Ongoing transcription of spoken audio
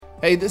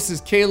Hey, this is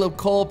Caleb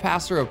Cole,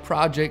 pastor of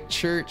Project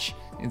Church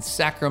in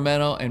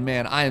Sacramento. And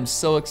man, I am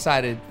so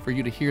excited for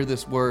you to hear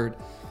this word.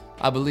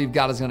 I believe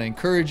God is going to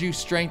encourage you,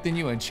 strengthen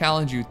you, and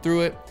challenge you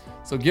through it.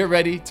 So get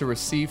ready to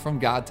receive from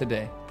God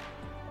today.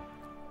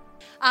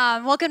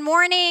 Well, good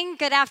morning,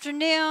 good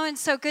afternoon.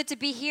 So good to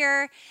be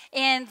here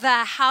in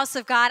the house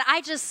of God. I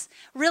just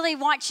really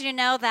want you to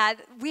know that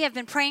we have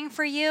been praying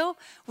for you.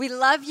 We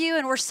love you,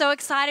 and we're so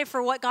excited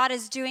for what God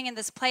is doing in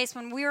this place.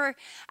 When we were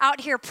out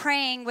here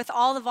praying with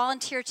all the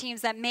volunteer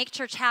teams that make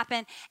church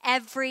happen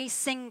every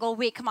single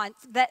week. Come on,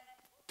 that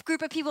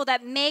group of people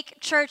that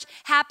make church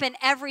happen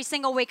every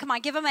single week. Come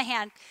on, give them a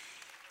hand.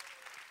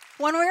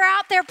 When we were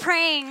out there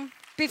praying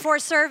before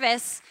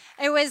service,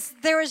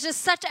 there was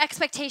just such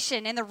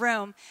expectation in the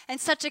room and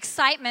such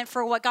excitement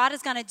for what God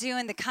is going to do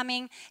in the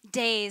coming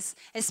days,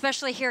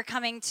 especially here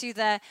coming to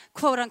the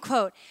quote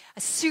unquote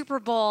a Super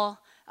Bowl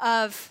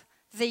of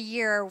the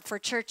year for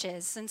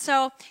churches. And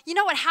so, you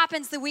know what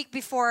happens the week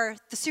before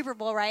the Super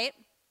Bowl, right?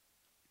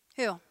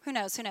 Who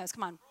knows?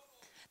 Come on.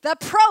 The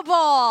Pro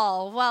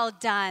Bowl. Well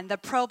done, the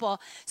Pro Bowl.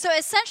 So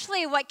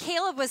essentially what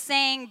Caleb was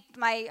saying,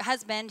 my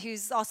husband,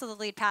 who's also the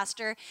lead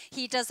pastor,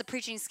 he does the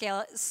preaching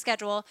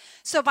schedule.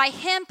 So by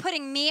him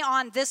putting me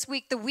on this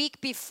week, the week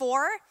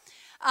before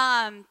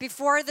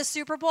the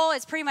Super Bowl,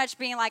 it's pretty much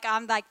being like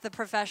I'm like the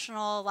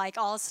professional, like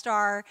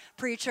all-star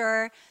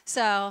preacher.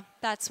 So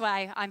that's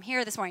why I'm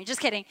here this morning. Just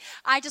kidding.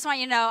 I just want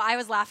you to know I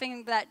was laughing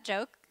at that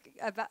joke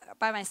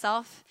by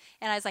myself,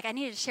 and I was like, I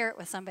needed to share it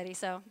with somebody.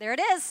 So there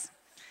it is.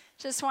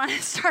 Just want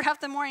to start off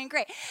the morning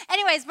great.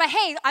 Anyways, but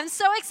hey, I'm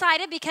so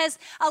excited because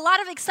a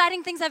lot of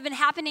exciting things have been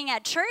happening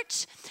at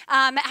church.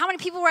 How many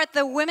people were at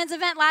the women's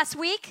event last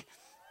week?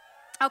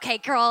 Okay,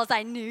 girls,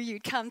 I knew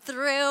you'd come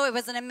through. It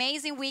was an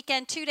amazing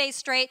weekend, 2 days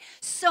straight.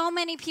 So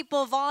many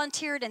people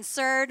volunteered and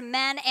served,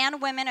 men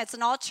and women. It's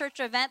an all-church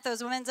event,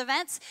 those women's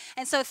events.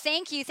 And so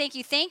thank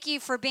you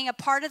for being a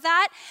part of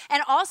that.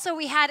 And also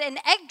we had an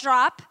egg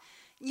drop.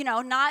 You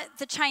know, not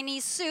the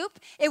Chinese soup.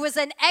 It was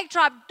an egg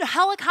drop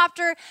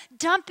helicopter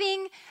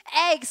dumping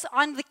eggs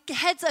on the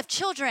heads of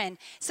children.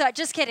 So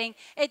just kidding.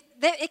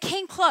 It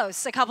came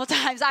close a couple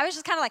times. I was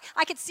just kind of like,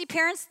 I could see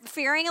parents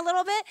fearing a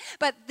little bit,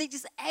 but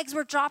these eggs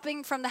were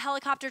dropping from the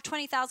helicopter,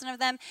 20,000 of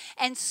them,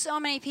 and so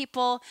many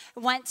people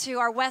went to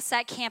our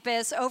Westside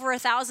campus, over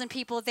 1,000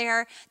 people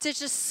there to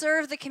just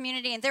serve the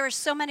community, and there were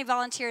so many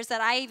volunteers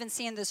that I even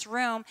see in this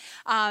room.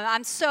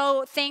 I'm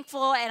so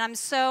thankful, and I'm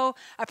so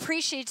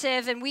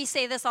appreciative, and we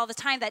say this all the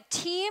time, that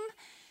team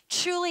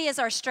truly is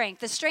our strength.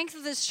 The strength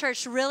of this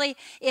church really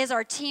is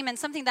our team, and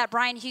something that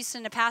Brian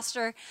Houston,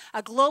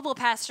 a global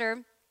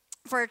pastor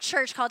for a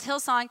church called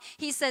Hillsong,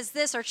 he says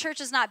this: our church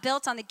is not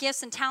built on the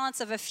gifts and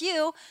talents of a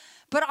few,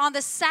 but on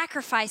the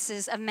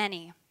sacrifices of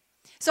many.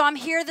 So I'm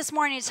here this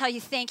morning to tell you,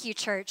 thank you,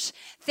 church.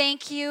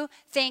 Thank you.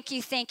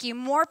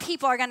 More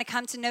people are going to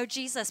come to know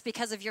Jesus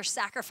because of your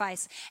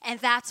sacrifice. And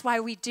that's why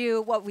we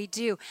do what we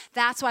do.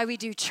 That's why we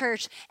do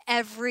church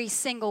every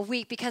single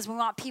week, because we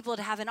want people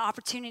to have an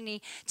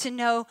opportunity to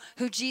know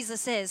who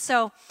Jesus is.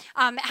 So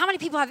how many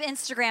people have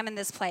Instagram in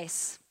this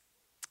place?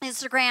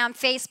 Instagram,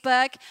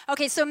 Facebook.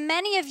 Okay, so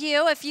many of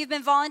you, if you've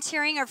been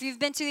volunteering or if you've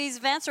been to these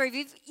events or if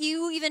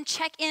you even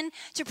check in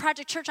to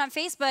Project Church on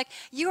Facebook,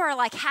 you are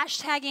like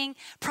hashtagging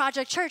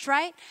Project Church,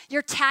 right?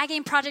 You're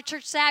tagging Project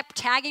Church Sac,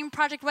 tagging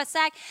Project West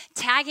Sac,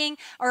 tagging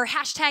or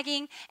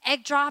hashtagging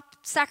Egg Drop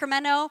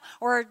Sacramento,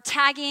 or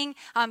tagging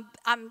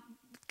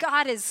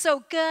God is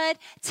so good,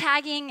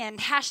 tagging and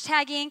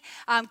hashtagging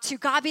to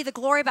God be the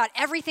glory about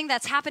everything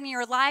that's happened in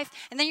your life.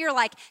 And then you're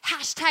like,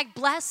 hashtag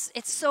bless,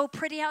 it's so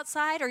pretty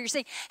outside. Or you're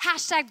saying,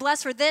 hashtag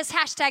bless for this,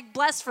 hashtag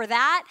bless for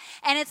that.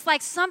 And it's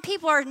like some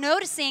people are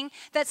noticing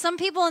that some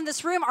people in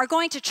this room are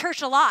going to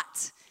church a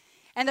lot.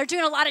 And they're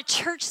doing a lot of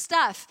church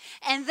stuff.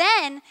 And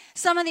then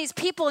some of these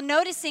people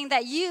noticing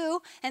that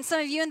you and some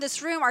of you in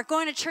this room are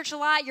going to church a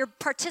lot, you're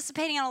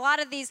participating in a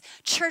lot of these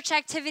church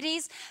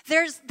activities.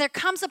 There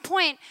comes a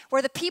point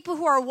where the people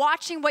who are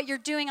watching what you're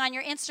doing on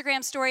your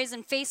Instagram stories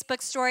and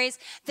Facebook stories,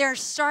 they're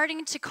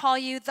starting to call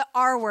you the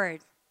R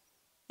word.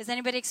 Does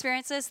anybody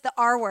experience this? The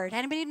R word.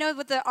 Anybody know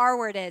what the R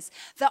word is?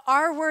 The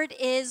R word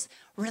is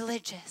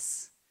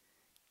religious.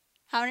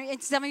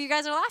 Some of you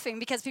guys are laughing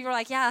because people are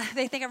like, yeah,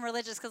 they think I'm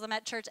religious because I'm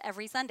at church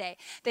every Sunday.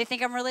 They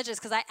think I'm religious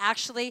because I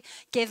actually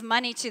give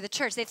money to the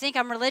church. They think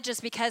I'm religious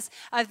because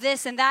of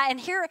this and that.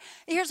 And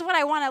here's what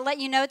I want to let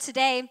you know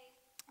today.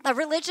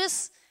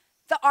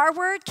 The R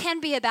word can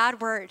be a bad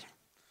word.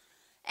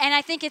 And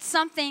I think it's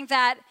something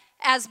that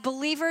as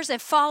believers and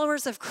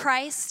followers of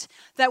Christ,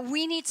 that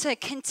we need to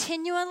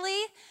continually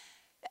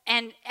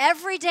and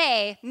every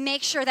day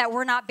make sure that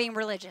we're not being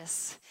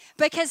religious.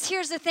 Because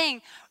here's the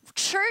thing,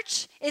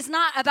 church is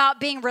not about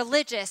being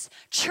religious.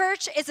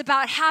 Church is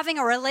about having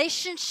a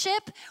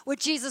relationship with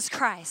Jesus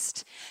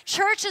Christ.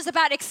 Church is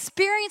about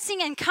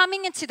experiencing and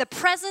coming into the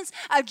presence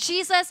of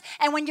Jesus.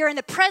 And when you're in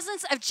the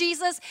presence of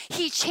Jesus,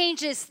 he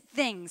changes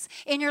things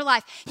in your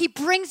life. He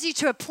brings you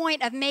to a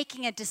point of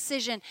making a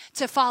decision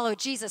to follow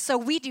Jesus. So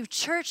we do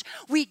church.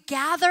 We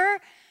gather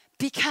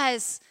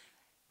because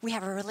we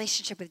have a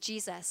relationship with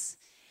Jesus.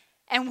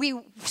 and we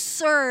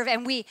serve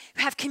and we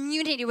have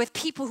community with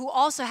people who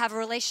also have a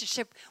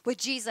relationship with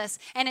Jesus.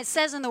 And it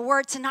says in the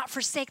word to not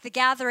forsake the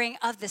gathering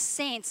of the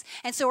saints.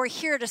 And so we're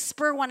here to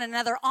spur one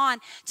another on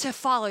to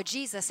follow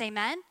Jesus.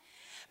 Amen?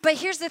 But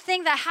here's the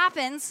thing that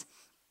happens.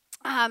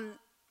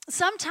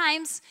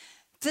 Sometimes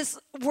this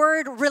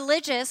word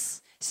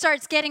religious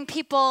starts getting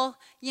people,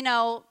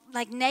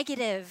 like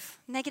negative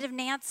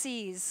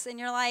Nancy's. And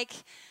you're like,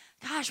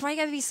 gosh, why you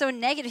gotta be so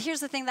negative?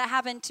 Here's the thing that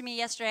happened to me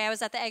yesterday. I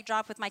was at the egg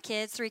drop with my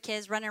kids, 3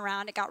 kids running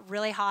around. It got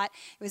really hot.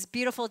 It was a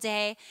beautiful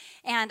day.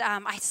 And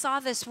I saw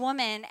this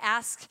woman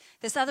ask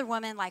this other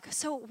woman, like,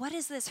 so what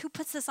is this? Who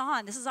puts this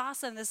on? This is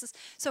awesome. This is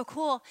so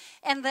cool.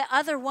 And the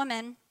other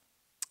woman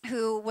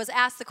who was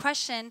asked the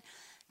question,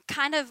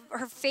 kind of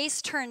her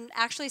face turned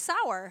actually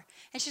sour.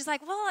 And she's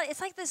like, well,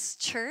 it's like this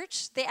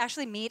church. They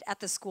actually meet at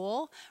the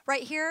school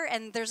right here.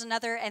 And there's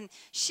another. And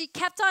she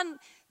kept on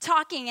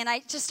talking, and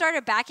I just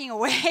started backing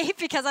away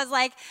because I was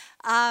like,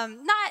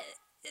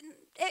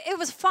 it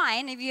was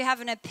fine if you have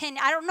an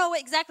opinion. I don't know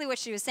exactly what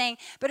she was saying,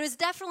 but it was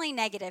definitely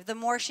negative the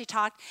more she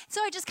talked.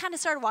 So I just kind of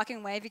started walking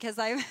away because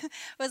I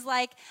was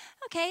like,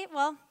 okay,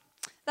 well,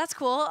 that's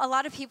cool. A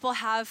lot of people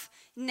have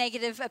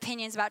negative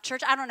opinions about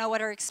church. I don't know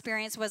what her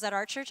experience was at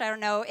our church. I don't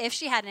know if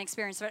she had an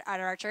experience at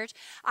our church.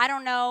 I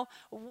don't know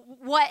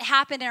what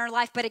happened in her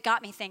life, but it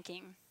got me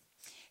thinking.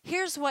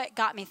 Here's what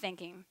got me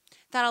thinking,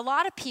 that a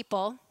lot of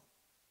people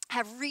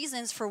have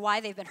reasons for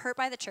why they've been hurt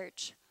by the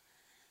church,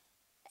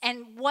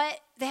 and what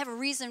they have a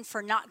reason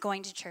for not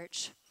going to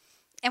church.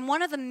 And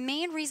one of the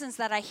main reasons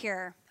that I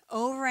hear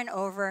over and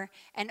over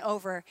and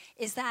over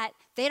is that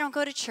they don't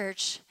go to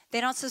church,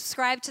 they don't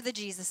subscribe to the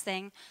Jesus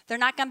thing, they're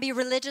not going to be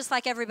religious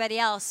like everybody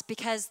else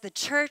because the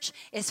church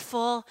is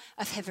full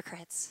of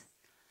hypocrites.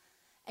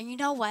 And you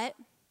know what?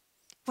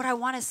 What I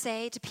want to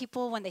say to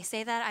people when they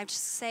say that, I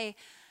just say,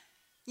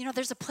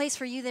 there's a place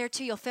for you there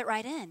too. You'll fit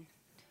right in.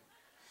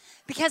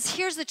 Because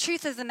here's the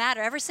truth of the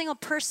matter. Every single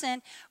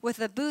person with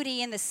a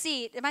booty in the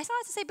seat, am I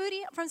allowed to say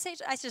booty from the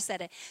stage? I just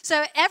said it.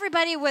 So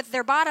everybody with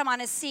their bottom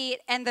on a seat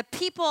and the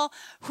people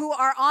who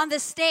are on the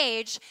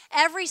stage,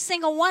 every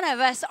single one of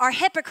us are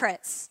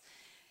hypocrites.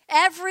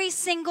 Every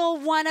single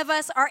one of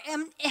us are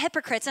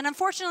hypocrites. And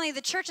unfortunately,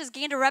 the church has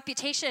gained a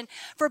reputation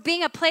for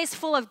being a place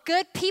full of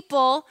good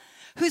people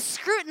who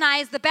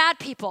scrutinize the bad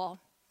people.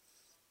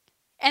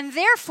 And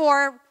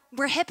therefore,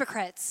 we're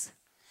hypocrites.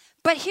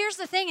 But here's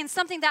the thing, and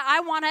something that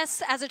I want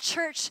us as a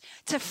church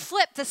to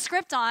flip the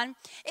script on,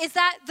 is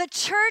that the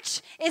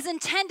church is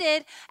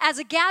intended as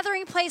a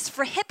gathering place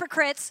for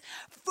hypocrites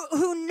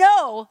who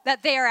know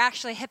that they are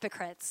actually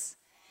hypocrites.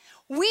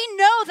 We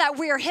know that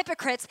we are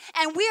hypocrites,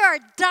 and we are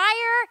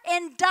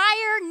in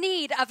dire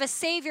need of a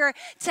Savior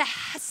to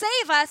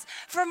save us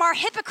from our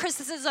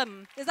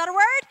hypocriticism. Is that a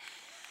word?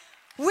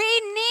 We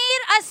need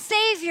a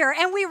Savior,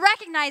 and we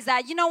recognize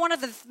that. One of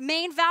the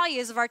main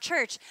values of our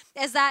church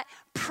is that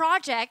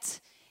project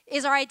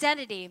is our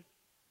identity.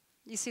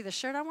 You see the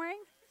shirt I'm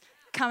wearing?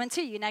 Coming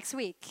to you next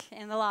week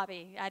in the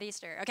lobby at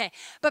Easter. Okay,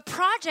 but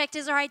project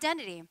is our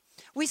identity.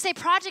 We say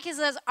project is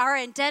our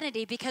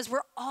identity because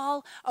we're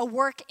all a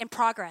work in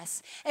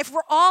progress. If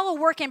we're all a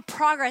work in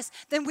progress,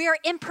 then we are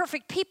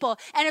imperfect people.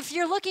 And if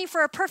you're looking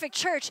for a perfect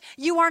church,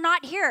 you are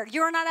not here.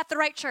 You are not at the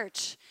right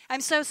church. I'm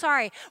so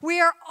sorry.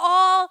 We are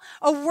all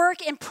a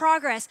work in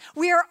progress.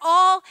 We are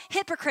all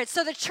hypocrites.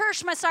 So the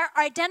church must start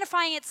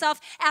identifying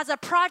itself as a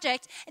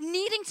project,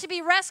 needing to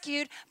be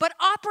rescued, but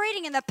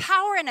operating in the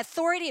power and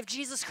authority of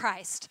Jesus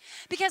Christ.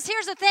 Because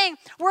here's the thing,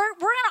 we're going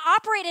to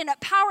operate in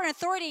power and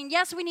authority, and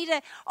yes, we need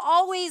to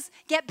always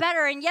get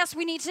better, and yes,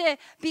 we need to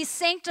be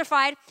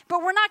sanctified,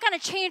 but we're not going to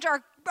change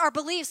our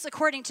beliefs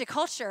according to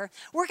culture.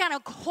 We're going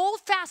to hold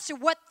fast to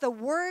what the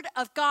Word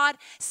of God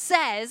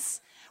says.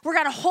 We're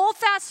going to hold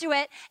fast to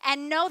it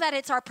and know that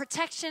it's our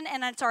protection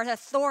and it's our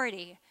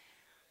authority.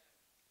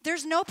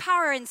 There's no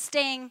power in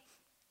staying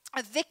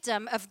a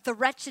victim of the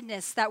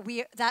wretchedness that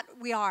we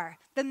are,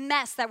 the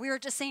mess that we were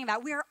just saying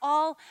about. We are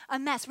all a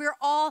mess. We are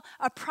all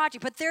a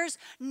project, but there's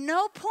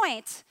no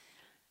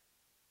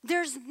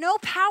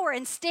power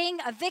in staying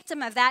a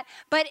victim of that,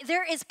 but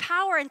there is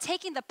power in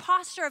taking the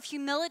posture of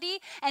humility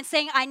and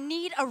saying, I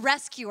need a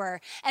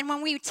rescuer. And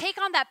when we take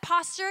on that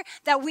posture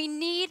that we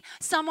need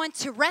someone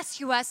to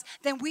rescue us,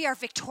 then we are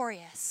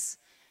victorious.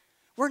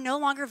 We're no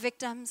longer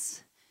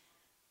victims.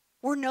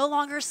 We're no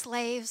longer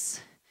slaves.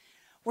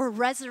 We're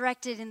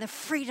resurrected in the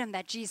freedom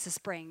that Jesus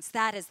brings.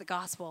 That is the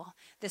gospel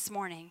this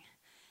morning.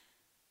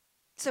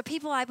 So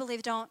people, I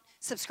believe, don't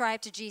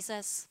subscribe to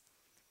Jesus.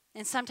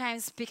 And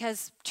sometimes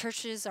because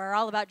churches are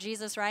all about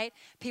Jesus, right?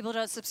 People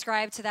don't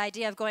subscribe to the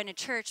idea of going to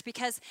church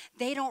because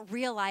they don't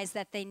realize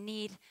that they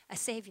need a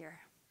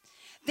Savior.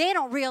 They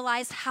don't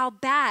realize how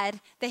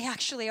bad they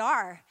actually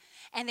are.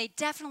 And they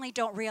definitely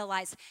don't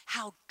realize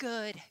how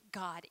good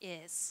God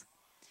is.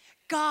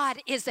 God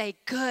is a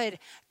good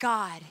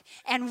God,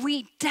 and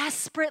we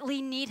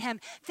desperately need Him.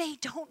 They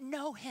don't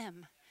know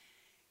Him.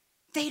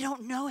 They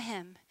don't know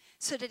Him.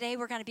 So today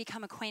we're going to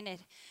become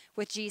acquainted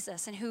with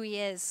Jesus and who he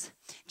is.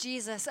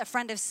 Jesus, a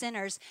friend of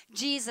sinners.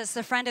 Jesus,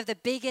 the friend of the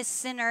biggest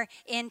sinner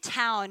in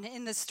town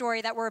in the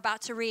story that we're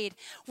about to read.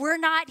 We're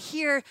not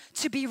here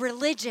to be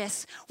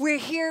religious. We're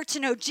here to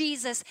know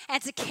Jesus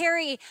and to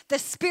carry the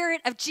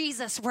Spirit of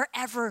Jesus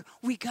wherever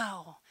we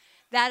go.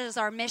 That is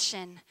our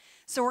mission.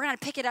 So we're going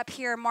to pick it up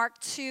here, Mark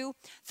 2,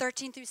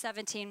 13 through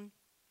 17.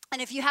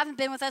 And if you haven't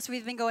been with us,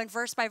 we've been going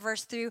verse by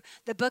verse through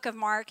the book of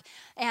Mark.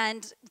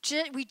 And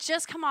we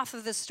just come off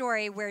of the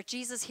story where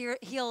Jesus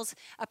heals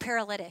a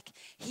paralytic.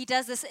 He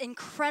does this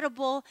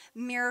incredible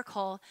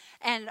miracle.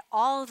 And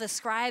all of the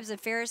scribes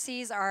and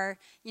Pharisees are,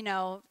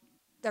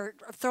 they're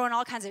throwing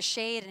all kinds of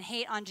shade and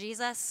hate on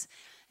Jesus.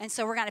 And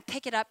so we're going to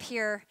pick it up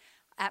here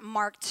at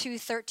Mark 2,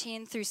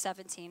 13 through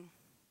 17.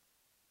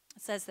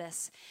 It says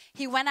this: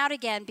 He went out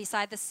again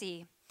beside the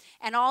sea,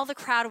 and all the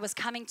crowd was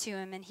coming to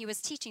him, and he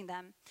was teaching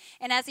them.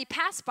 And as he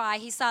passed by,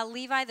 he saw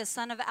Levi, the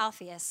son of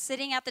Alphaeus,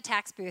 sitting at the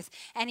tax booth,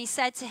 and he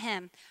said to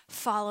him,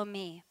 "Follow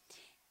me."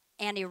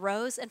 And he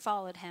rose and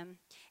followed him.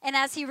 And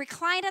as he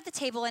reclined at the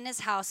table in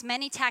his house,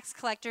 many tax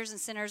collectors and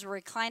sinners were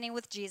reclining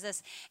with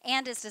Jesus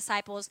and his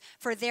disciples,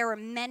 for there were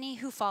many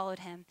who followed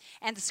him.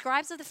 And the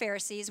scribes of the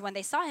Pharisees, when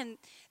they saw him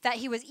that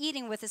he was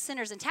eating with the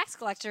sinners and tax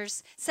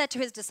collectors, said to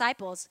his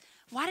disciples,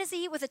 "Why does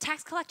he eat with the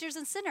tax collectors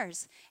and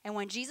sinners?" And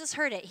when Jesus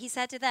heard it, he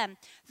said to them,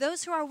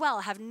 "Those who are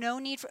well have no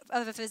need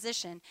of a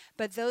physician,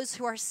 but those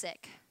who are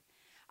sick.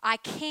 I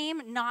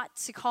came not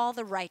to call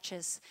the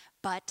righteous,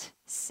 but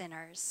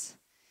sinners."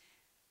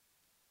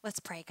 Let's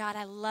pray. God,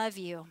 I love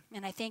you,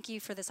 and I thank you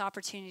for this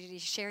opportunity to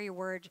share your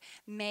word.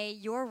 May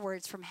your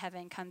words from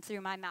heaven come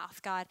through my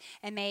mouth, God,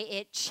 and may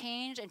it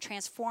change and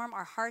transform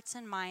our hearts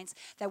and minds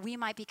that we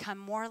might become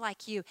more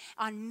like you,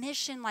 on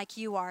mission like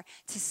you are,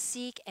 to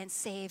seek and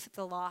save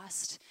the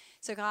lost.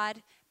 So,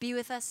 God, be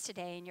with us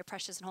today in your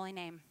precious and holy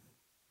name.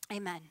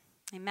 Amen.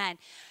 Amen.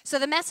 So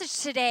the message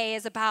today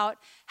is about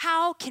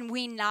how can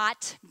we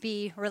not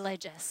be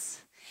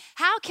religious?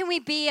 How can we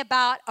be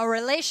about a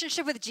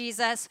relationship with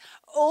Jesus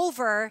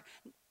over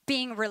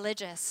being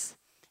religious?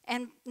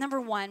 And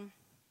number one,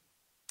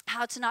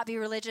 how to not be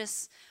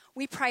religious.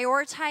 We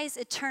prioritize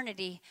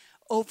eternity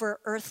over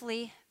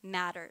earthly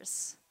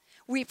matters.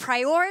 We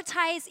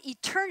prioritize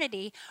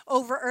eternity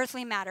over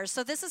earthly matters.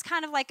 So this is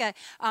kind of like a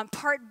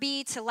part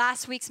B to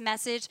last week's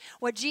message.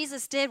 What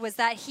Jesus did was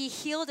that he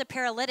healed a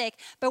paralytic,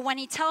 but when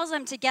he tells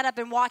him to get up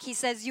and walk, he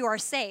says, "You are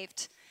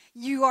saved.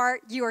 You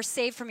are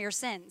saved from your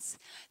sins."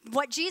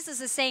 What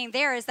Jesus is saying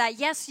there is that,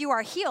 yes, you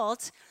are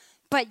healed,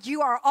 but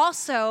you are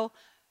also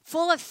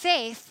full of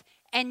faith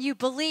and you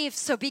believe.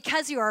 So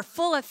because you are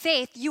full of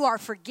faith, you are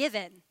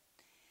forgiven.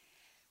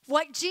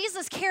 What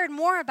Jesus cared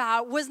more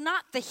about was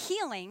not the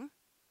healing.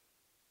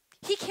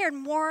 He cared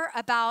more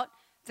about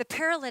the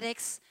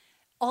paralytic's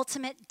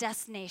ultimate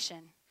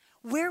destination.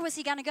 Where was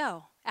he going to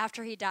go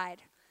after he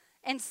died?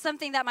 And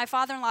something that my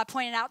father-in-law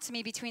pointed out to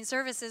me between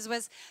services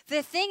was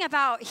the thing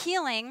about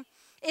healing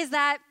is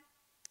that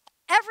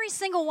every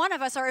single one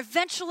of us are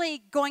eventually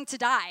going to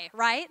die,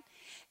 right?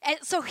 And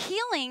so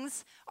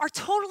healings are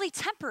totally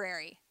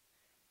temporary.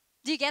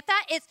 Do you get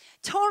that? It's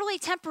totally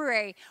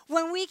temporary.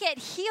 When we get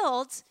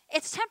healed,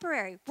 it's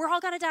temporary. We're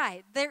all going to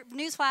die.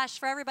 Newsflash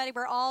for everybody,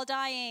 we're all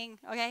dying,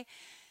 okay?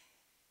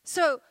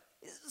 So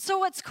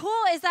what's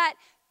cool is that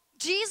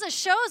Jesus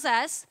shows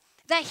us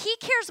that he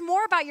cares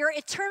more about your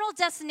eternal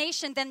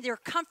destination than your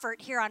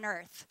comfort here on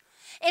earth.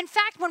 In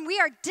fact, when we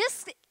are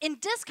in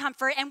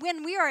discomfort and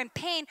when we are in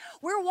pain,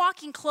 we're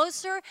walking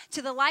closer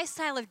to the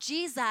lifestyle of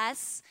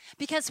Jesus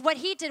because what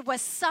he did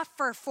was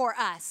suffer for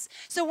us.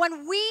 So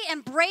when we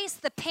embrace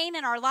the pain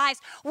in our lives,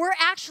 we're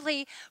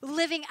actually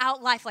living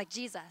out life like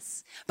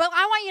Jesus. But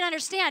I want you to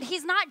understand,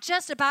 he's not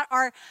just about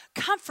our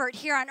comfort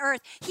here on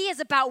earth. He is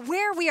about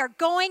where we are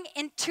going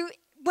into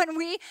when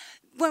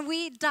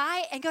we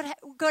die and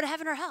go to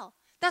heaven or hell.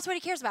 That's what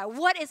he cares about.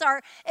 What is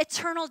our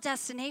eternal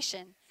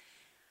destination?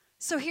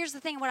 So here's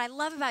the thing. What I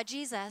love about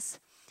Jesus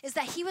is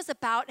that he was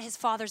about his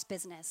Father's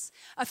business.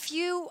 A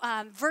few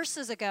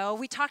verses ago,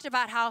 we talked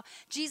about how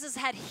Jesus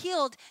had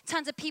healed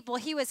tons of people.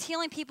 He was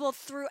healing people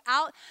through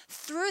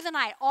the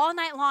night, all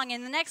night long.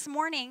 And the next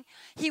morning,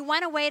 he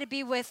went away to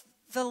be with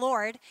the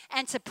Lord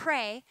and to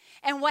pray.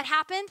 And what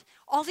happened?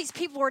 All these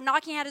people were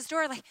knocking at his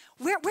door like,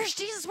 where's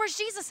Jesus? Where's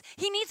Jesus?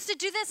 He needs to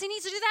do this. He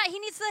needs to do that. He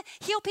needs to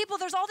heal people.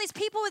 There's all these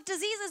people with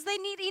diseases.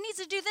 He needs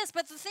to do this.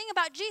 But the thing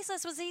about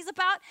Jesus was he's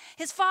about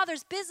his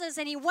Father's business,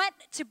 and he went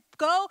to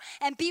go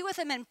and be with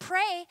him and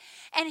pray.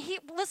 And he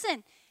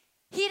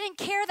didn't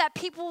care that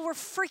people were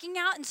freaking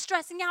out and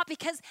stressing out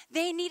because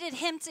they needed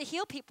him to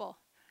heal people.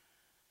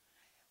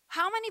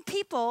 How many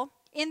people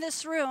in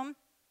this room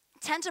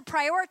tend to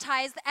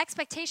prioritize the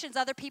expectations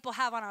other people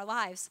have on our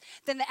lives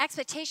than the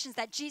expectations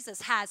that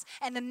Jesus has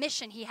and the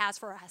mission he has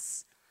for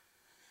us?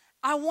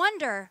 I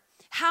wonder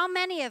how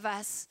many of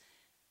us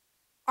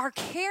are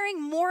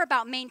caring more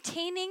about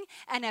maintaining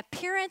an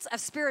appearance of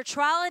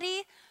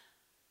spirituality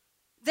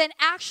than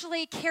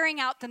actually carrying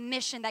out the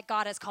mission that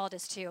God has called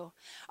us to.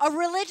 A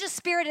religious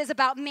spirit is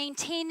about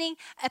maintaining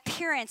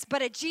appearance,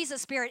 but a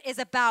Jesus spirit is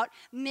about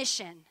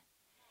mission.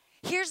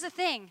 Here's the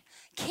thing: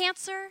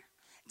 cancer,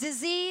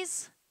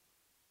 disease,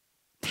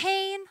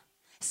 pain,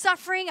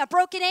 suffering, a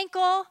broken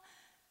ankle,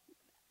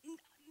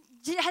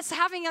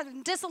 having a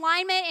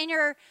disalignment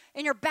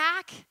in your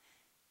back,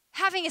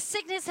 having a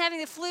sickness, having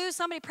the flu.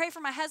 Somebody pray for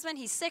my husband.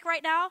 He's sick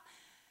right now.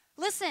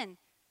 Listen,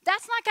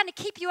 that's not going to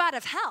keep you out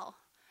of hell.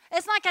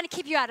 It's not going to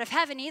keep you out of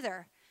heaven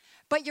either.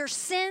 But your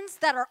sins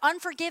that are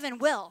unforgiven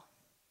will.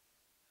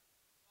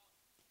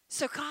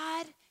 So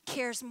God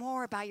cares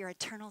more about your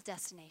eternal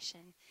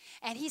destination.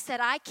 And he said,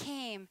 I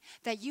came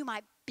that you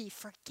might be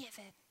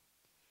forgiven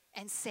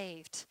and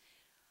saved.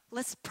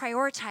 Let's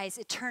prioritize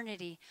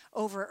eternity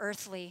over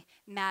earthly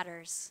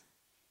matters.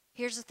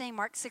 Here's the thing,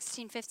 Mark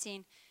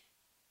 16:15.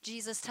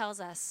 Jesus tells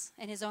us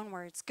in his own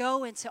words,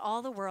 go into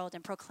all the world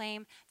and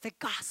proclaim the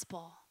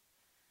gospel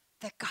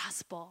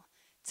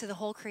to the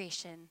whole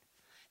creation.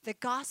 The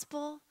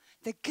gospel,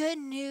 the good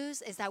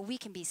news is that we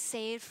can be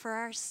saved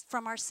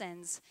from our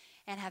sins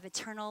and have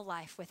eternal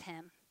life with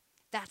him.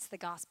 That's the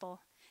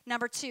gospel.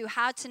 Number 2,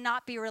 how to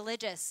not be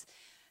religious.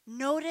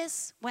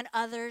 Notice when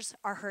others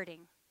are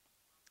hurting.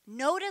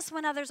 Notice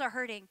when others are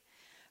hurting.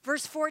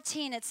 Verse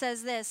 14, it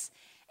says this,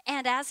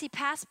 and as he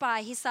passed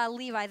by, he saw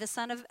Levi, the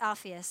son of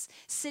Alphaeus,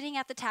 sitting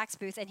at the tax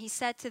booth, and he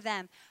said to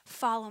them,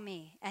 follow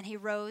me. And he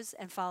rose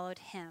and followed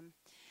him.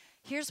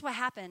 Here's what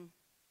happened.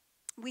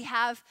 We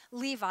have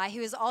Levi, who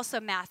is also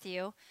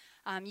Matthew.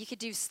 You could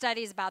do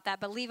studies about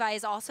that, but Levi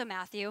is also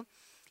Matthew.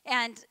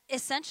 And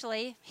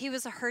essentially, he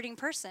was a hurting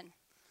person.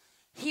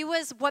 He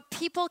was what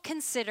people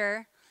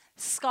consider,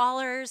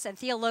 scholars and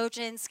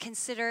theologians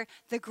consider,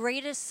 the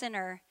greatest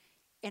sinner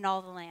in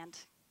all the land.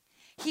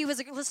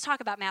 Let's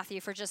talk about Matthew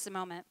for just a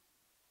moment.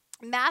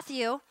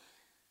 Matthew,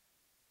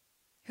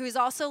 who is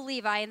also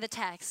Levi in the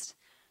text,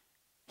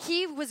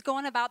 he was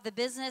going about the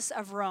business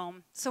of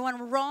Rome. So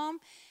in Rome,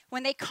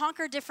 when they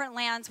conquer different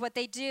lands, what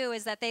they do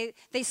is that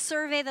they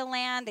survey the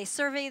land, they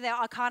survey the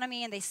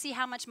economy, and they see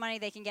how much money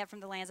they can get from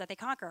the lands that they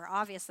conquer,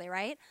 obviously,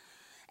 right?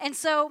 And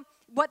so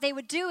what they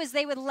would do is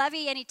they would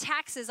levy any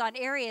taxes on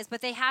areas,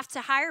 but they have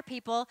to hire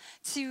people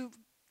to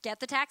get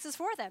the taxes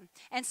for them.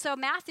 And so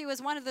Matthew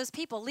was one of those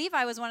people.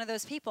 Levi was one of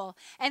those people.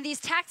 And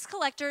these tax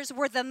collectors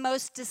were the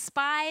most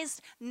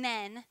despised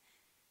men,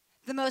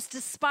 the most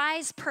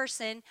despised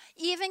person,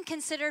 even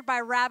considered by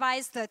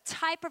rabbis the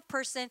type of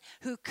person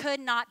who could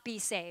not be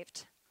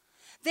saved.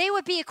 They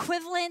would be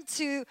equivalent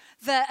to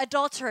the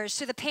adulterers,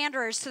 to the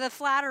panderers, to the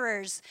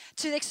flatterers,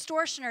 to the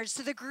extortioners,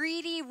 to the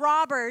greedy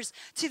robbers,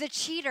 to the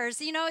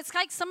cheaters. You know, it's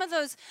like some of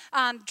those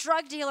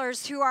drug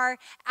dealers who are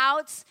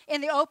out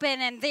in the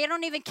open and they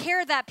don't even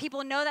care that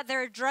people know that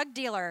they're a drug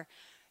dealer.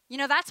 You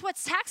know, that's what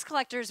tax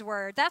collectors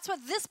were. That's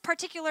what this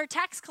particular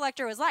tax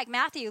collector was like,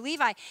 Matthew,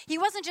 Levi. He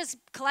wasn't just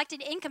collecting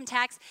income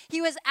tax.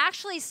 He was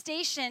actually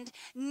stationed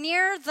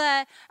near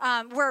the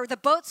where the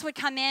boats would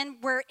come in,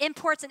 where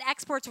imports and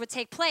exports would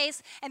take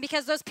place. And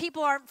because those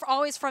people aren't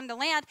always from the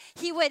land,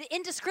 he would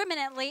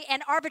indiscriminately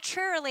and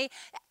arbitrarily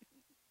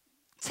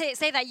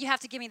say that you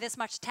have to give me this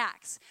much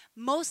tax,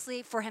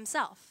 mostly for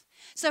himself.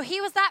 So he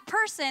was that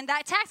person,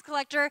 that tax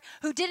collector,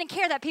 who didn't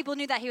care that people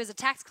knew that he was a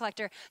tax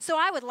collector. So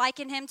I would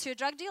liken him to a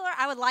drug dealer.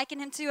 I would liken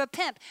him to a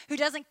pimp who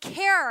doesn't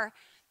care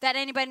that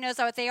anybody knows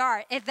what they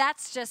are. If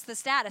that's just the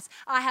status.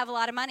 I have a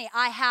lot of money.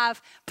 I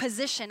have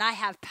position. I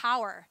have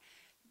power.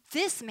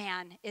 This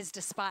man is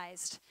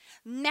despised.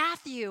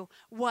 Matthew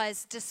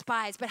was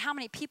despised. But how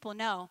many people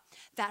know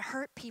that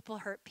hurt people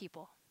hurt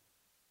people?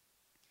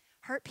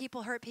 Hurt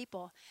people hurt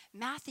people.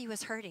 Matthew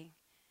was hurting.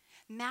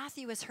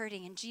 Matthew was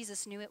hurting, and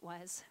Jesus knew it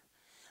was.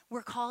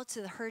 We're called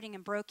to the hurting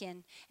and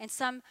broken, and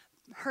some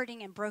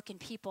hurting and broken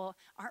people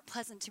aren't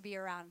pleasant to be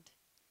around.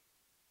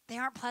 They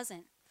aren't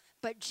pleasant,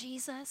 but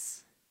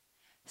Jesus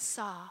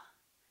saw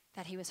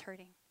that he was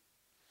hurting.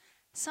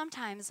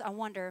 Sometimes I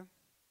wonder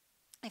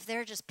if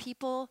there are just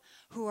people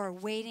who are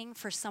waiting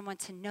for someone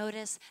to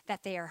notice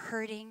that they are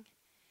hurting,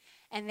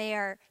 and they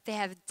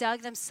have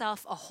dug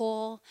themselves a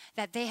hole,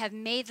 that they have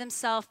made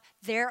themselves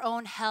their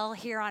own hell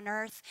here on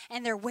earth,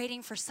 and they're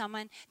waiting for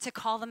someone to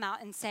call them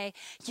out and say,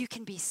 you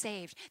can be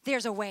saved.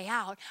 There's a way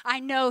out. I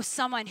know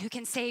someone who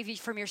can save you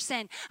from your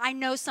sin. I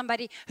know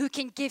somebody who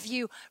can give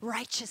you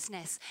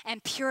righteousness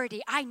and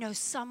purity. I know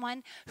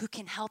someone who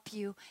can help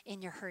you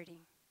in your hurting.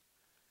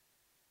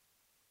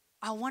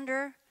 I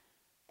wonder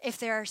if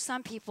there are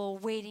some people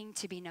waiting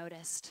to be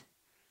noticed.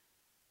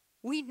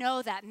 We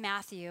know that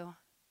Matthew,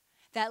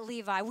 that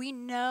Levi, we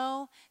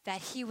know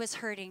that he was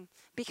hurting,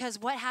 because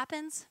what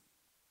happens?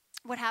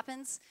 What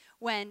happens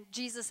when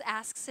Jesus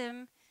asks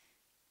him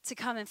to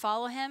come and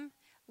follow him?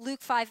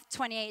 Luke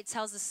 5:28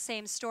 tells the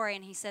same story,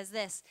 and he says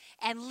this,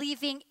 and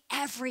leaving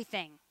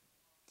everything,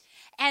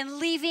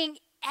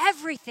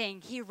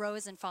 he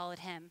rose and followed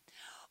him.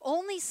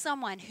 Only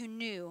someone who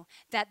knew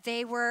that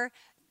they were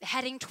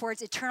heading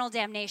towards eternal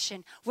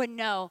damnation would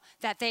know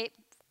that they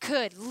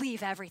could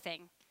leave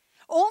everything.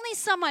 Only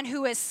someone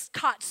who is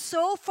caught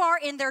so far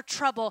in their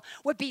trouble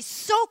would be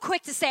so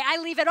quick to say, I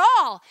leave it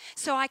all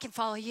so I can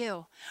follow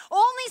you.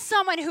 Only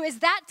someone who is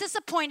that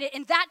disappointed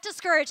and that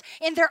discouraged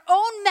in their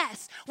own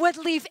mess would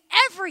leave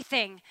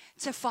everything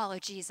to follow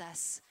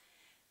Jesus.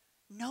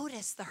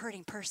 Notice the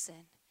hurting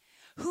person.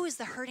 Who is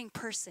the hurting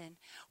person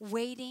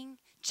waiting,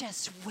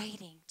 just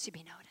waiting to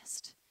be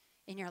noticed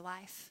in your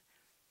life?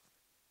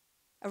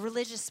 A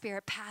religious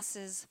spirit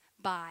passes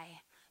by,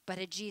 but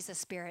a Jesus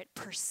spirit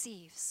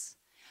perceives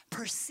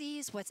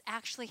what's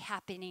actually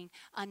happening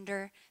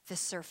under the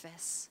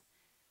surface.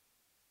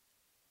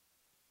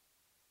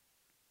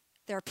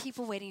 There are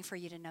people waiting for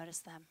you to notice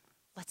them.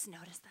 Let's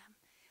notice them.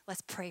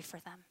 Let's pray for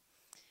them.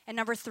 And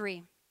number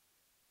 3,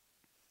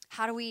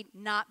 how do we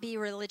not be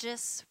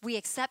religious? We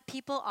accept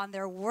people on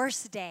their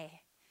worst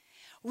day.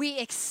 We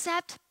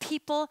accept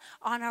people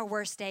on our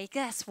worst day.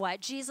 Guess what?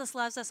 Jesus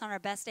loves us on our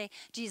best day.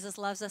 Jesus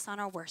loves us on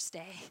our worst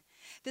day.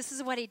 This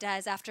is what he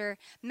does after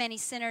many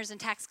sinners and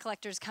tax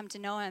collectors come to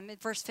know him. In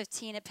verse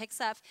 15, it picks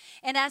up.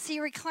 And as he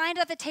reclined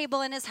at the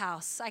table in his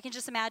house, I can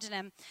just imagine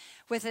him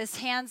with his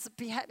hands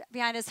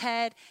behind his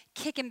head,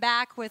 kicking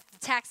back with the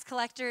tax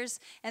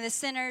collectors and the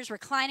sinners,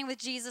 reclining with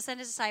Jesus and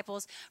his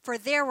disciples. For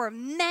there were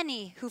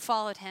many who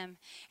followed him.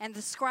 And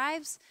the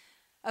scribes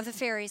of the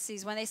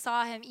Pharisees, when they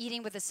saw him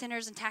eating with the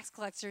sinners and tax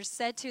collectors,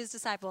 said to his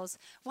disciples,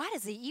 why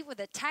does he eat with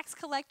the tax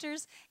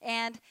collectors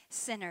and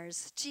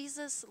sinners?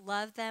 Jesus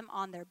loved them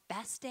on their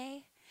best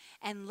day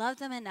and loved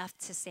them enough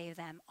to save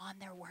them on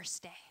their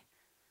worst day.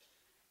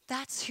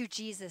 That's who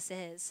Jesus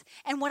is.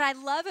 And what I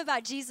love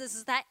about Jesus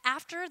is that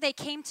after they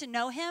came to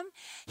know him,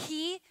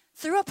 he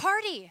threw a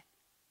party.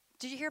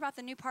 Did you hear about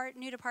the new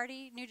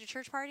to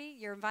church party?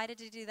 You're invited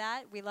to do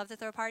that. We love to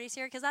throw parties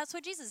here because that's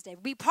what Jesus did.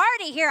 We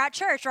party here at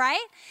church,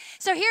 right?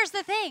 So here's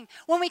the thing.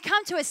 When we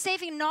come to a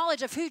saving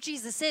knowledge of who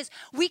Jesus is,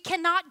 we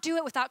cannot do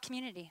it without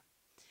community.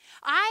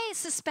 I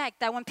suspect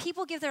that when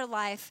people give their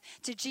life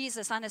to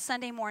Jesus on a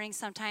Sunday morning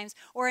sometimes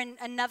or in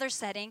another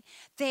setting,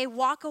 they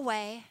walk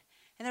away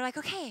and they're like,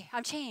 okay,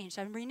 I'm changed,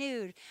 I'm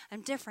renewed,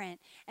 I'm different.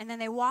 And then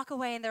they walk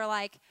away and they're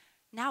like,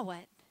 now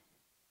what?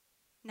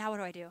 Now what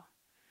do I do?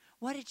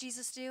 What did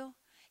Jesus do?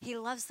 He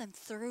loves them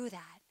through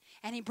that.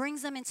 And he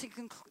brings them into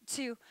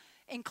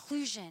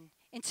inclusion,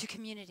 into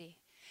community.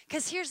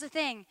 Because here's the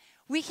thing.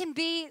 We can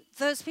be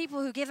those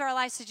people who give our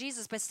lives to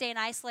Jesus but stay in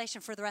isolation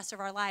for the rest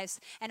of our lives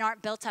and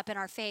aren't built up in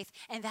our faith.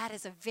 And that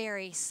is a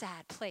very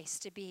sad place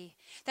to be.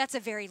 That's a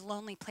very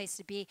lonely place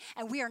to be.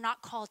 And we are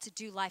not called to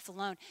do life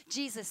alone.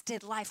 Jesus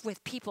did life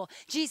with people.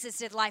 Jesus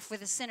did life with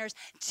the sinners.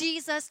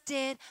 Jesus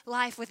did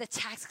life with the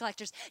tax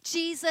collectors.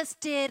 Jesus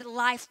did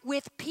life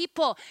with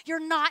people. You're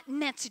not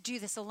meant to do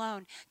this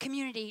alone.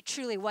 Community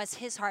truly was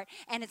his heart,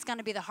 and it's going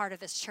to be the heart of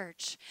this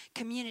church.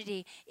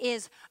 Community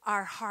is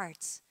our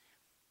hearts.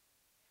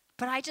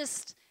 But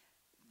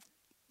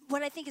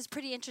what I think is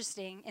pretty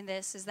interesting in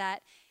this is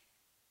that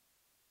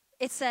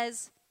it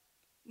says,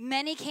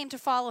 many came to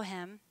follow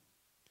him,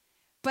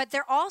 but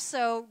they're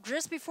also,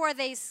 just before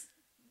it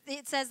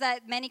says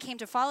that many came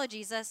to follow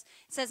Jesus,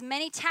 it says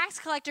many tax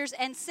collectors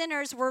and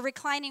sinners were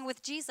reclining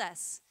with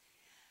Jesus.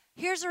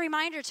 Here's a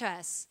reminder to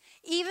us.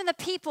 Even the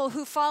people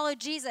who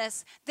followed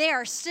Jesus, they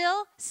are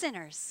still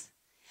sinners.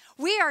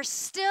 We are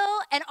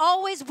still and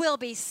always will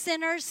be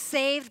sinners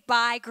saved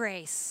by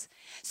grace.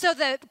 So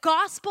the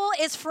gospel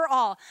is for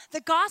all.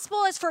 The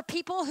gospel is for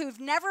people who've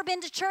never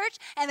been to church,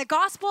 and the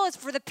gospel is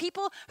for the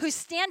people who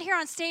stand here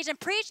on stage and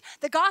preach.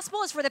 The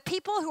gospel is for the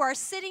people who are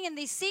sitting in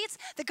these seats.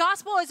 The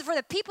gospel is for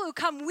the people who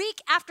come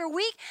week after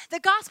week.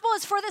 The gospel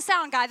is for the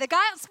sound guy. The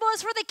gospel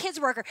is for the kids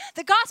worker.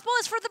 The gospel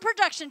is for the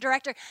production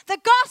director. The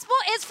gospel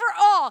is for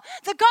all.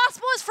 The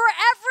gospel is for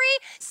every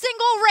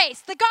single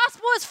race. The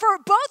gospel is for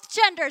both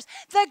genders.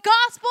 The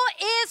gospel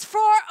is for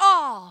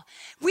all.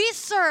 We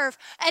serve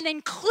an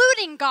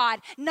including God,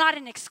 not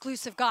an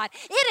exclusive God.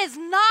 It is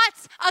not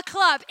a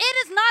club.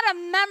 It is not a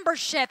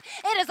membership.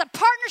 It is a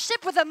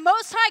partnership with the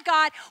Most High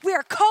God. We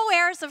are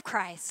co-heirs of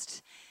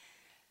Christ.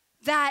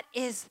 That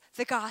is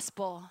the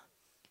gospel.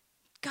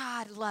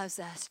 God loves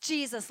us.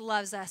 Jesus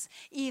loves us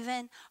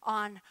even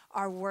on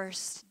our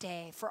worst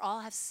day. For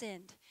all have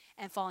sinned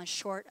and fallen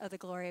short of the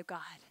glory of God.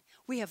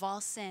 We have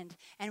all sinned,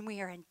 and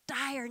we are in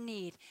dire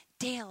need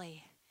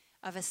daily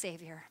of a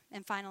Savior.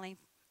 And finally,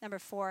 number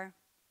 4,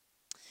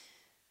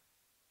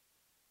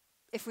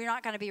 if we're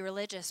not going to be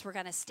religious, we're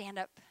going to stand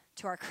up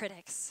to our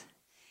critics.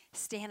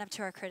 Stand up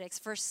to our critics.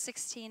 Verse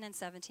 16 and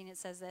 17, it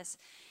says this.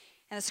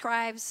 And the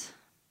scribes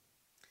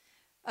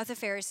of the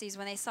Pharisees,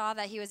 when they saw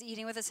that he was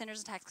eating with the sinners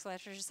and tax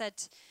collectors,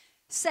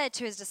 said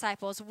to his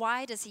disciples,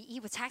 why does he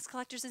eat with tax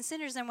collectors and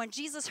sinners? And when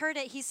Jesus heard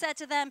it, he said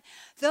to them,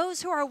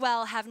 those who are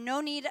well have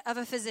no need of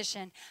a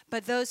physician,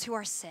 but those who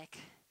are sick.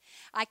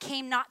 I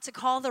came not to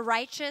call the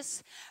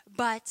righteous,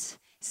 but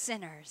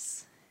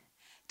sinners.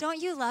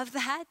 Don't you love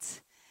that?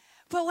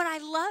 But what I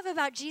love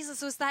about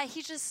Jesus was that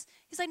he's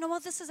like, no, well,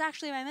 this is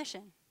actually my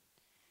mission.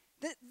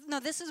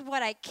 This is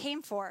what I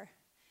came for.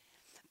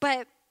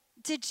 But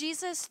did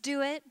Jesus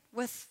do it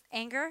with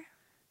anger?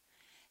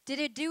 Did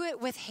he do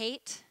it with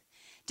hate?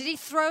 Did he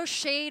throw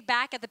shade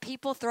back at the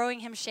people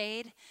throwing him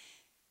shade?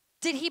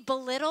 Did he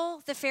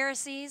belittle the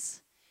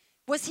Pharisees?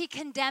 Was he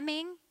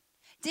condemning?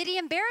 Did he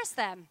embarrass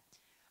them?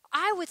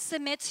 I would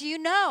submit to you,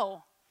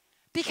 no.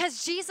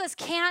 because Jesus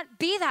can't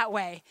be that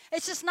way.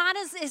 It's just not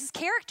his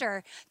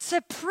character.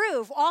 To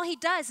prove, all he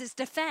does is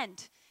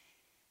defend.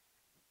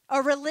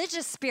 A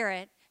religious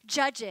spirit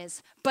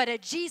judges, but a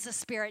Jesus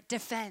spirit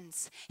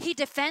defends. He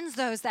defends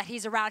those that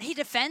he's around. He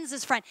defends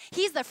his friend.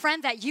 He's the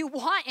friend that you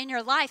want in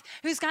your life,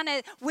 who's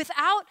gonna,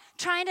 without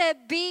trying to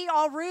be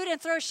all rude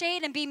and throw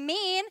shade and be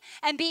mean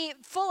and be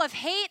full of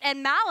hate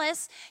and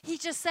malice, he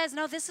just says,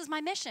 no, this is my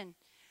mission.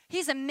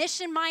 He's a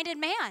mission-minded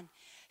man.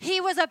 He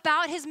was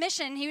about his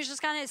mission. He was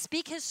just going to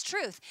speak his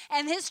truth.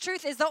 And his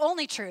truth is the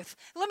only truth.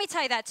 Let me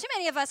tell you that. Too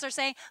many of us are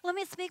saying, let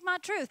me speak my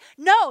truth.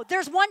 No,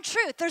 there's one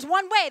truth. There's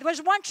one way.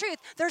 There's one truth.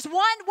 There's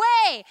one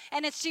way.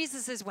 And it's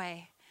Jesus'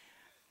 way.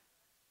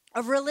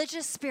 A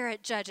religious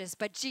spirit judges,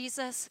 but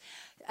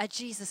a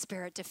Jesus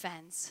spirit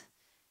defends.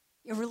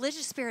 A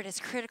religious spirit is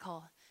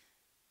critical.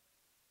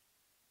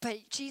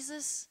 But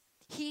Jesus,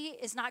 he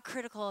is not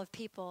critical of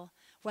people,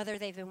 whether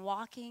they've been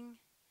walking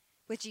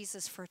with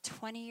Jesus for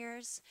 20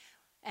 years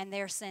and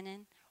they're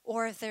sinning,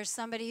 or if there's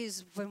somebody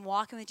who's been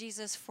walking with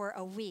Jesus for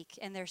a week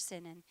and they're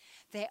sinning.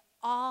 They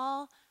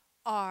all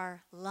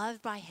are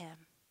loved by him,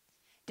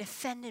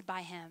 defended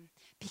by him,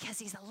 because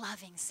he's a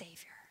loving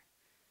Savior.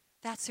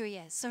 That's who he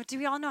is. So do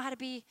we all know how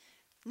to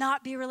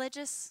not be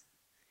religious?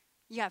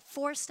 You have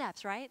 4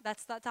 steps, right?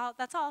 That's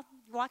all.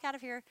 You walk out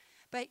of here.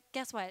 But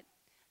guess what?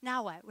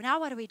 Now what? Now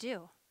what do we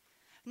do?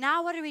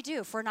 Now what do we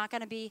do if we're not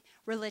going to be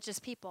religious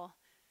people?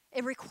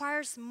 It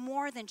requires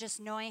more than just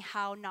knowing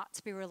how not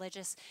to be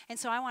religious. And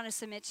so I want to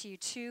submit to you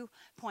 2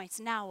 points.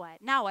 Now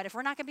what? Now what? If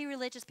we're not going to be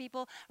religious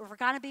people, if we're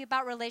going to be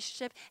about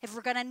relationship, if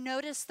we're going to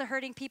notice the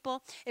hurting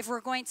people, if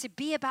we're going to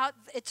be about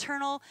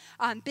eternal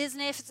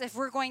business, if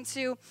we're going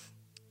to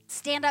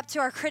stand up to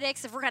our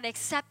critics, if we're going to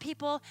accept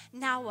people,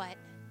 now what?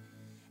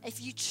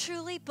 If you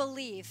truly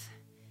believe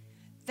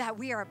that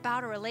we are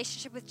about a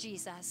relationship with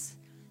Jesus,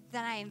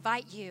 then I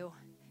invite you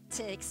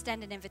to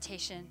extend an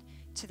invitation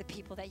to the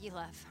people that you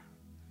love.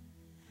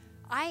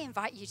 I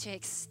invite you to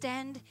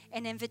extend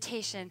an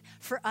invitation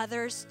for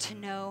others to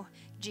know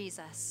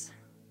Jesus.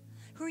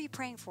 Who are you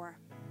praying for?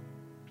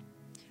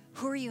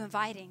 Who are you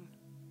inviting?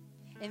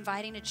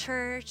 Inviting to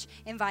church,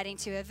 inviting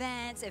to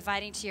events,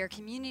 inviting to your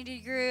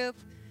community group.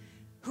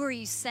 Who are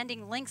you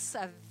sending links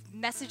of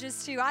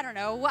messages to? I don't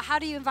know. How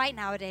do you invite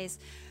nowadays?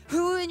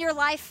 Who in your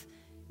life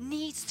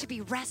needs to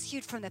be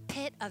rescued from the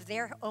pit of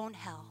their own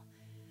hell?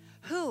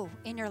 Who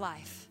in your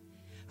life?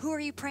 Who are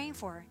you praying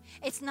for?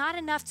 It's not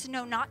enough to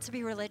know not to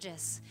be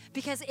religious,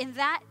 because in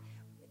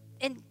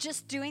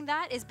just doing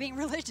that is being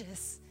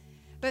religious.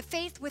 But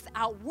faith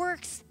without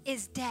works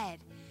is dead.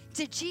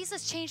 Did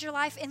Jesus change your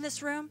life in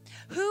this room?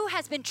 Who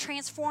has been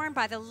transformed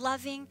by the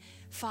loving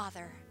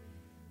Father?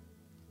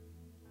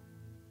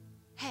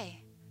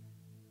 Hey,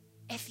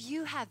 if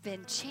you have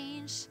been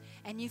changed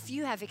and if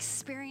you have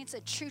experienced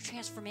a true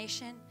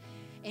transformation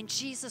in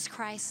Jesus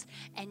Christ,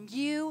 and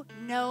you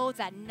know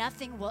that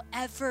nothing will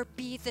ever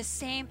be the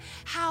same,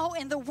 how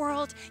in the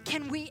world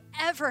can we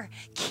ever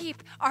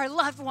keep our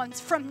loved ones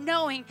from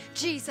knowing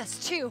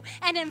Jesus too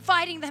and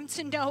inviting them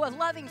to know a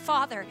loving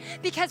Father?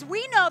 Because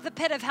we know the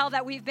pit of hell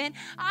that we've been.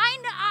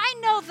 I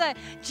know the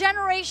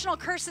generational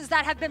curses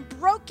that have been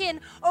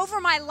broken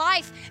over my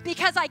life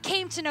because I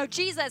came to know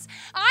Jesus.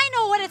 I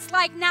know what it's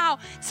like now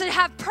to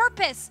have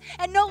purpose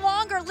and no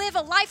longer live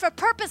a life of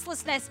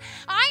purposelessness.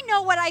 I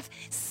know what I've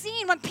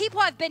seen when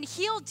people have been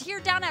healed here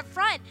down at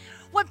front.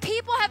 When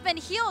people have been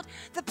healed,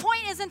 the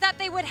point isn't that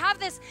they would have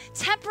this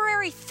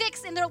temporary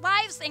fix in their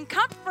lives and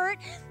comfort.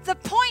 The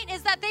point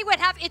is that they would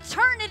have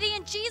eternity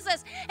in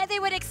Jesus and they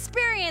would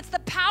experience the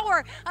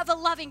power of a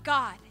loving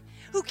God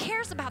who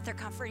cares about their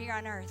comfort here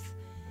on earth.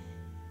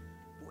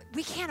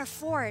 We can't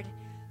afford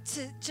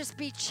to just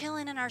be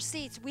chilling in our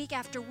seats week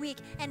after week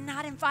and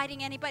not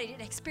inviting anybody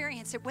to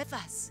experience it with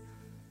us.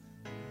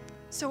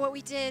 So what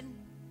we did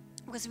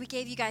was we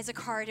gave you guys a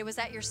card. It was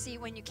at your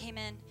seat when you came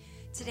in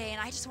today,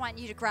 and I just want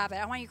you to grab it.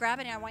 I want you to grab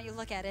it, and I want you to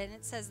look at it, and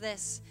it says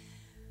this: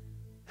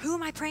 who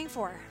am I praying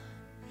for?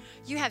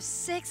 You have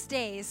 6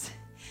 days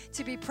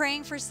to be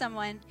praying for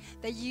someone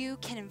that you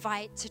can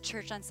invite to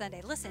church on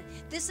Sunday. Listen,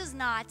 this is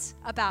not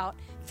about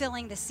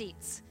filling the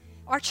seats.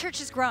 Our church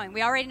is growing.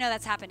 We already know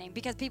that's happening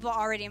because people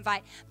already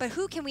invite. But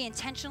who can we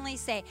intentionally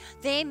say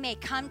they may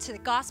come to the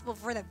gospel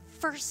for the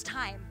first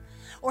time,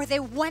 or they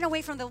went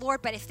away from the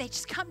Lord, but if they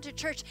just come to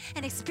church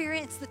and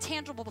experience the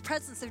tangible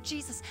presence of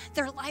Jesus,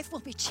 their life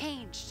will be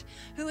changed?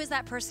 Who is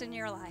that person in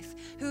your life?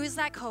 Who is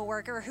that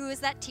coworker? Who is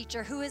that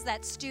teacher? Who is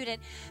that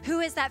student?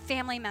 Who is that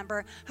family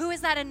member? Who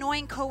is that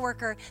annoying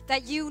coworker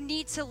that you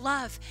need to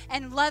love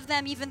and love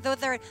them even though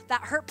they're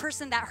that hurt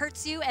person that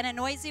hurts you and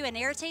annoys you and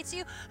irritates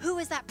you? Who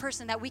is that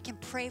person that we can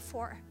pray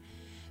for?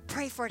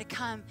 Pray for to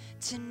come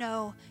to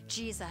know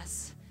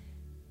Jesus.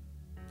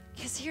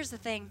 Because here's the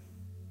thing.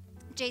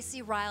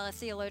 J.C. Ryle, a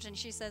theologian,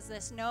 she says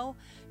this: no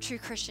true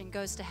Christian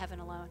goes to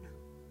heaven alone.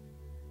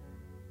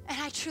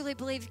 And I truly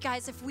believe,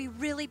 guys, if we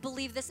really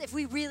believe this, if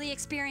we really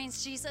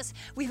experience Jesus,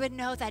 we would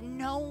know that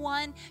no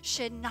one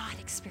should not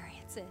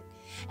experience it.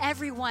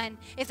 Everyone,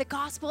 if the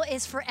gospel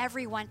is for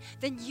everyone,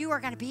 then you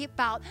are going to be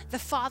about the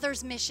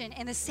Father's mission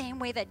in the same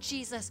way that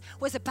Jesus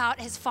was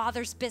about his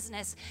Father's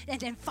business,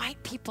 and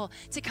invite people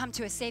to come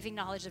to a saving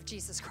knowledge of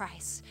Jesus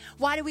Christ.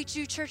 Why do we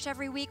do church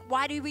every week?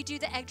 Why do we do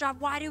the egg drop?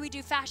 Why do we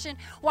do fashion?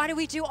 Why do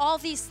we do all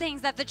these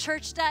things that the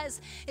church does?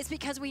 It's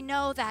because we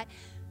know that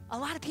a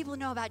lot of people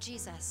know about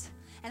Jesus,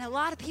 and a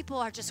lot of people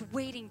are just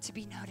waiting to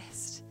be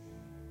noticed.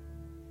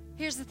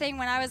 Here's the thing,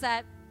 when I was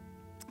at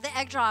the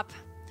egg drop,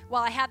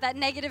 well, I had that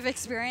negative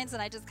experience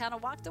and I just kind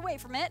of walked away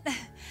from it.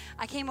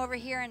 I came over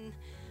here and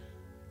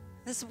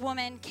this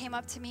woman came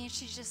up to me and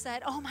she just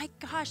said, "Oh my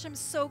gosh, I'm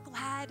so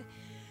glad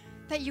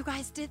that you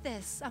guys did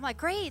this." I'm like,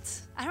 "Great.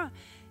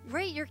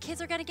 Great, your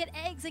kids are going to get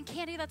eggs and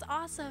candy. That's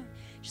awesome."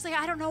 She's like,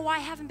 "I don't know why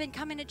I haven't been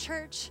coming to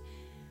church.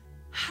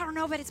 I don't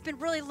know, but it's been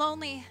really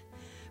lonely.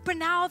 But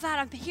now that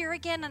I'm here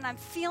again and I'm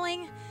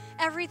feeling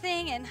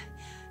everything, and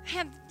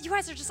man, you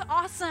guys are just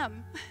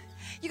awesome.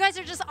 You guys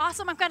are just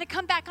awesome. I'm going to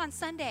come back on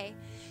Sunday."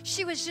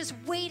 She was just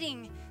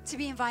waiting to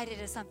be invited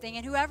to something.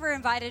 And whoever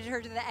invited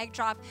her to the egg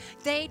drop,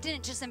 they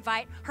didn't just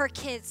invite her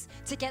kids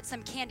to get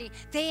some candy.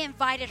 They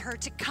invited her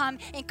to come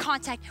in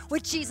contact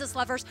with Jesus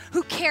lovers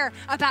who care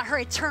about her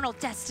eternal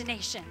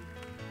destination.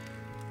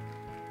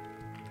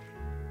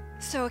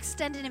 So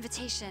extend an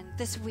invitation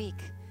this week.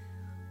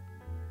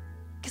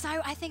 Because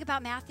I think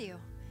about Matthew.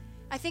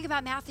 I think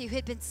about Matthew, who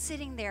had been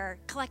sitting there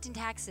collecting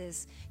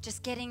taxes,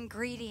 just getting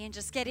greedy and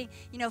just getting,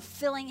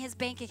 filling his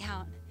bank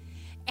account.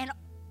 And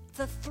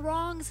the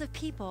throngs of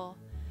people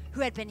who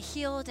had been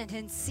healed and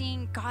had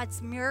seen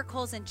God's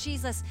miracles and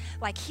Jesus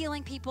like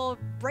healing people,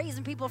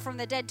 raising people from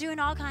the dead, doing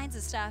all kinds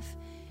of stuff.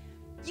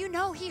 He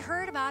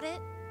heard about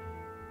it.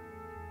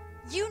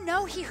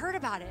 He heard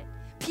about it.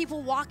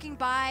 People walking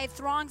by,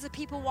 throngs of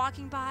people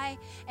walking by.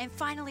 And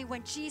finally,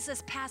 when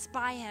Jesus passed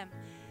by him,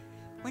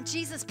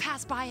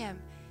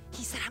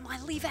 he said, "I'm going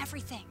to leave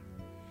everything."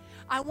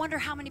 I wonder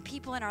how many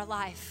people in our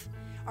life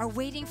are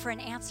waiting for an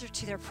answer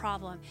to their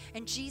problem.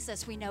 And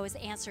Jesus, we know, is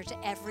the answer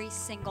to every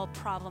single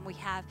problem we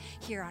have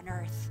here on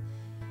earth.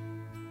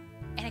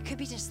 And it could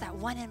be just that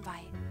one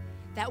invite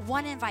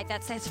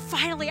that says,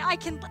 "Finally, I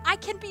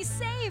can be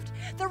saved.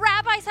 The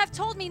rabbis have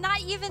told me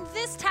not even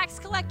this tax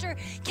collector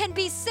can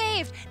be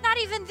saved. Not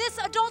even this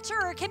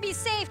adulterer can be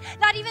saved.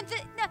 Not even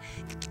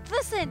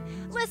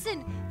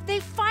listen. He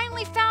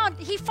finally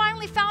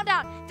found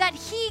out that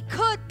he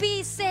could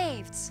be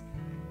saved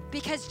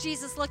because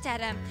Jesus looked at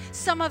him.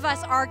 Some of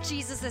us are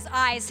Jesus's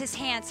eyes, his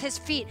hands, his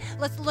feet.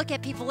 Let's look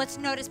at people. Let's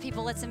notice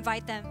people. Let's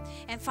invite them.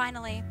 And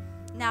finally,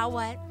 now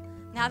what?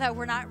 Now that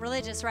we're not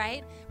religious,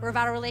 right? We're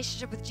about a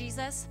relationship with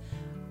Jesus.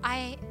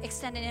 I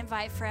extend an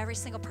invite for every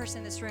single person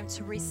in this room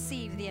to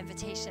receive the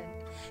invitation.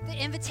 The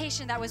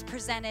invitation that was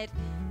presented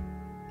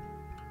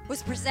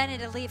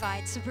to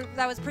Levi,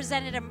 that was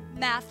presented to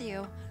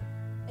Matthew,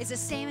 is the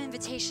same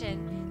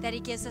invitation that he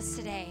gives us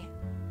today.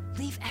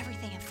 Leave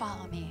everything and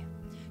follow me.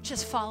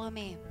 Just follow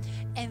me.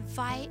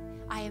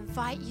 I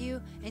invite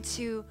you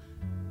into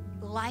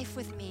life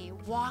with me,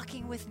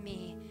 walking with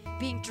me,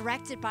 being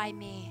directed by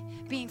me,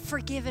 being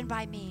forgiven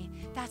by me.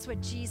 That's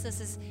what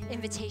Jesus'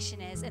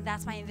 invitation is, and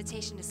that's my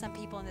invitation to some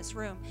people in this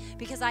room,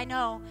 because I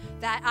know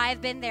that I've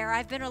been there.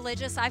 I've been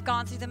religious. I've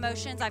gone through the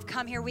motions. I've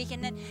come here week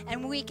in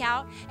and week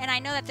out, and I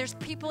know that there's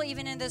people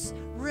even in this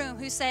room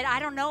who said, "I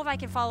don't know if I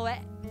can follow it,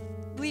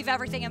 leave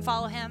everything and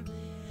follow him.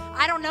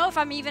 I don't know if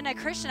I'm even a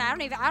Christian. I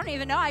don't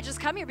even know. I just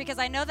come here because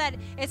I know that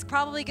it's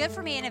probably good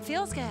for me and it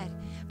feels good."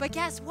 But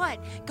guess what?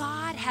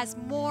 God has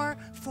more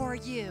for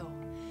you.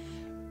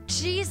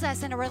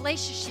 Jesus and a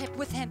relationship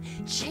with him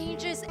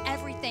changes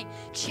everything,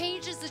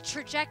 changes the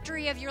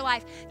trajectory of your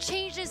life,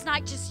 changes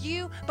not just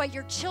you, but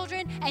your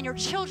children and your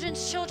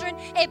children's children.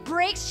 It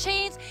breaks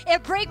chains,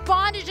 it breaks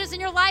bondages in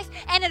your life,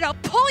 and it'll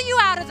pull you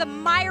out of the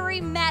miry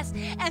mess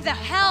and the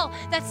hell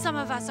that some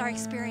of us are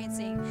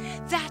experiencing.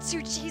 That's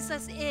who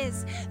Jesus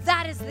is.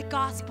 That is the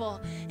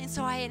gospel. And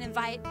so I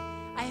invite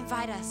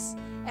us,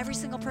 every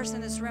single person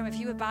in this room, if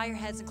you would bow your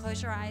heads and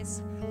close your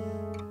eyes.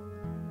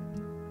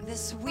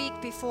 This week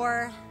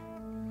before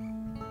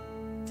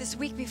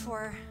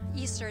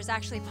Easter is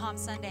actually Palm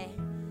Sunday.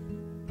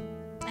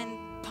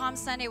 And Palm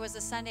Sunday was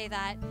the Sunday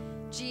that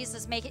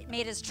Jesus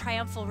made his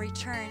triumphal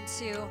return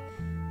to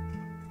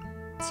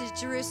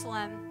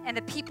Jerusalem. And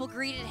the people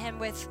greeted him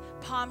with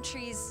palm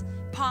trees,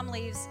 palm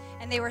leaves,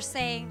 and they were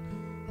saying,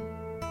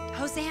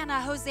 "Hosanna,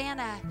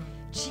 Hosanna,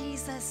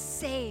 Jesus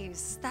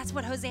saves." That's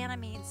what Hosanna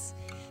means.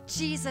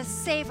 Jesus,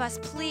 save us,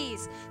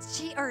 please.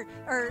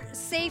 Or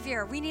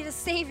Savior, we need a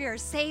Savior.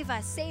 Save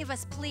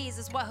us, please,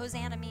 is what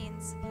Hosanna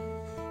means.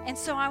 And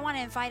so I want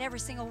to invite every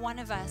single one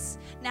of us,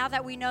 now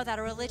that we know that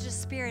a religious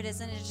spirit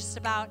isn't just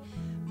about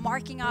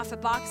marking off a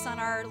box on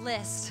our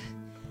list,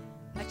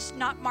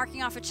 not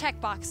marking off a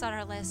checkbox on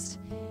our list.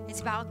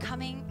 It's about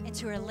coming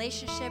into a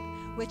relationship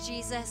with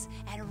Jesus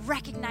and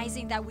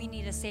recognizing that we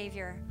need a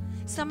Savior.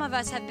 Some of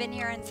us have been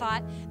here and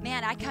thought,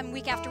 "Man, I come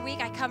week after week,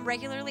 I come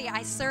regularly,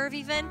 I serve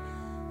even,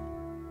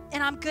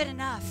 and I'm good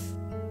enough.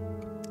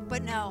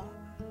 But no,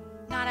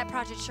 not at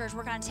Project Church.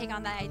 We're going to take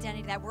on that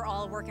identity that we're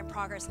all a work in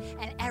progress.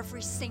 And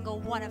every single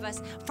one of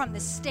us, from the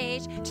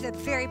stage to the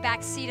very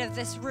back seat of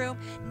this room,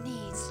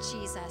 needs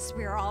Jesus.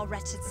 We are all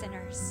wretched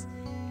sinners.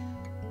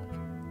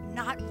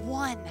 Not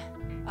one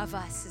of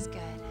us is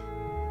good.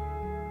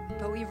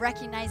 But we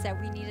recognize that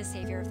we need a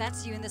Savior. If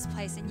that's you in this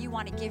place and you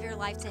want to give your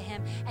life to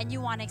Him and you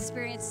want to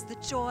experience the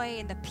joy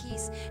and the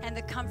peace and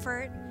the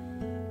comfort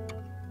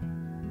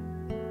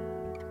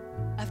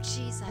of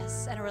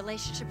Jesus and a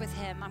relationship with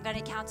Him, I'm going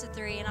to count to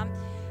 3, and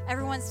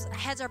everyone's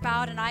heads are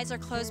bowed and eyes are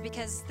closed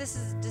because this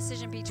is a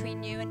decision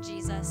between you and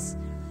Jesus.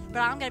 But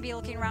I'm going to be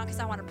looking around because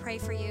I want to pray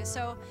for you.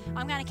 So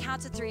I'm going to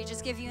count to 3,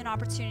 just give you an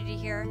opportunity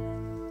here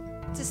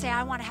to say,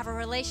 I want to have a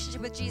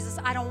relationship with Jesus.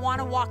 I don't want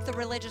to walk the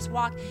religious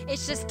walk.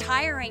 It's just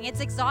tiring. It's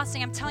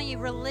exhausting. I'm telling you,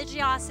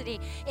 religiosity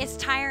is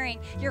tiring.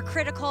 You're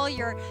critical.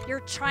 You're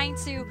trying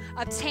to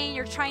obtain.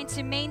 You're trying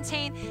to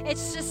maintain.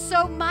 It's just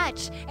so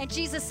much. And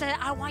Jesus said,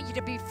 I want you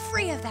to be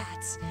free of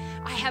that.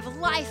 I have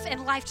life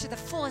and life to the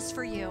fullest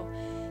for you.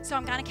 So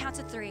I'm going to count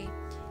to 3.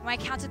 When I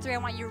count to 3, I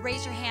want you to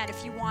raise your hand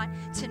if you want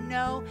to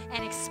know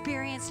and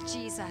experience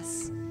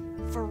Jesus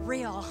for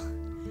real.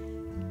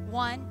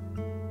 1,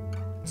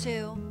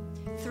 2,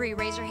 3,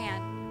 raise your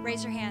hand.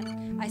 Raise your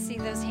hand. I see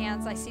those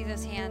hands. I see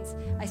those hands.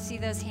 I see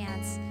those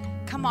hands.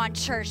 Come on,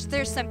 church.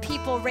 There's some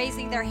people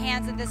raising their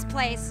hands in this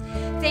place.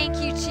 Thank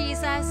you,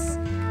 Jesus.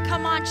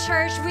 Come on,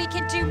 church. We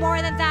can do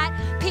more than that.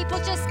 People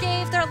just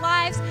gave their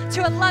lives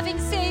to a loving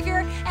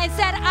Savior and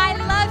said, I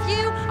love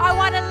you. I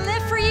want to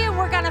live for you.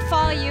 We're going to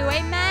follow you.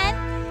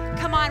 Amen.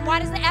 Come on. Why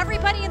doesn't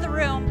everybody in the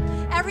room,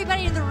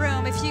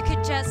 if you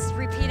could just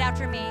repeat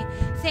after me.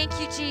 Thank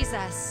you,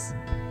 Jesus,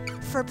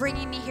 for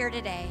bringing me here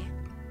today.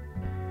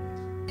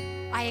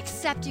 I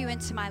accept you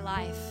into my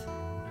life.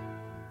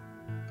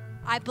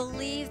 I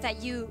believe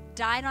that you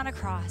died on a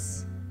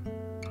cross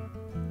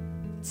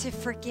to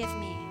forgive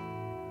me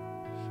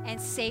and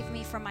save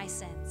me from my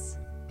sins.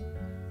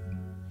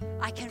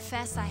 I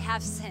confess I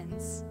have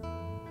sins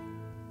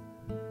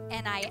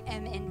and I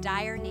am in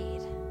dire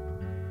need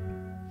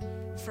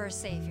for a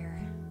Savior.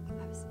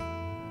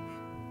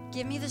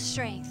 Give me the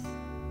strength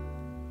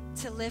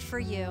to live for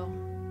you,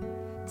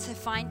 to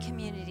find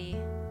community,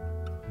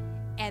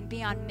 and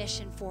be on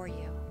mission for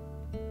you.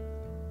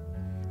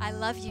 I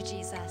love you,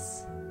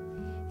 Jesus.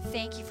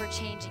 Thank you for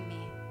changing me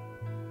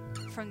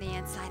from the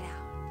inside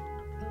out.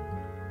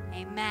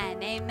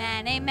 Amen,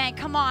 amen, amen.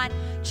 Come on,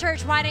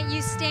 church, why don't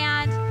you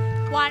stand?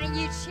 Why don't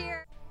you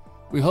cheer?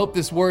 We hope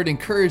this word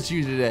encouraged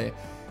you today.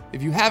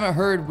 If you haven't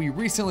heard, we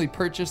recently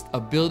purchased a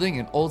building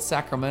in Old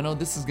Sacramento.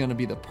 This is going to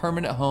be the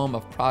permanent home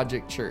of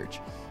Project Church.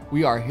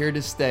 We are here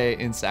to stay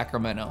in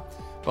Sacramento.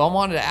 But I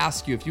wanted to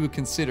ask you if you would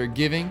consider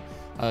giving,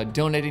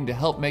 donating to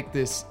help make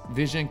this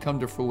vision come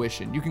to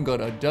fruition. You can go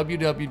to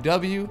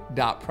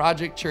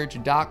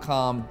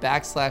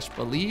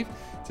www.projectchurch.com/believe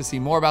to see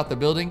more about the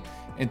building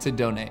and to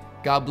donate.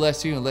 God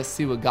bless you, and let's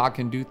see what God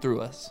can do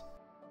through us.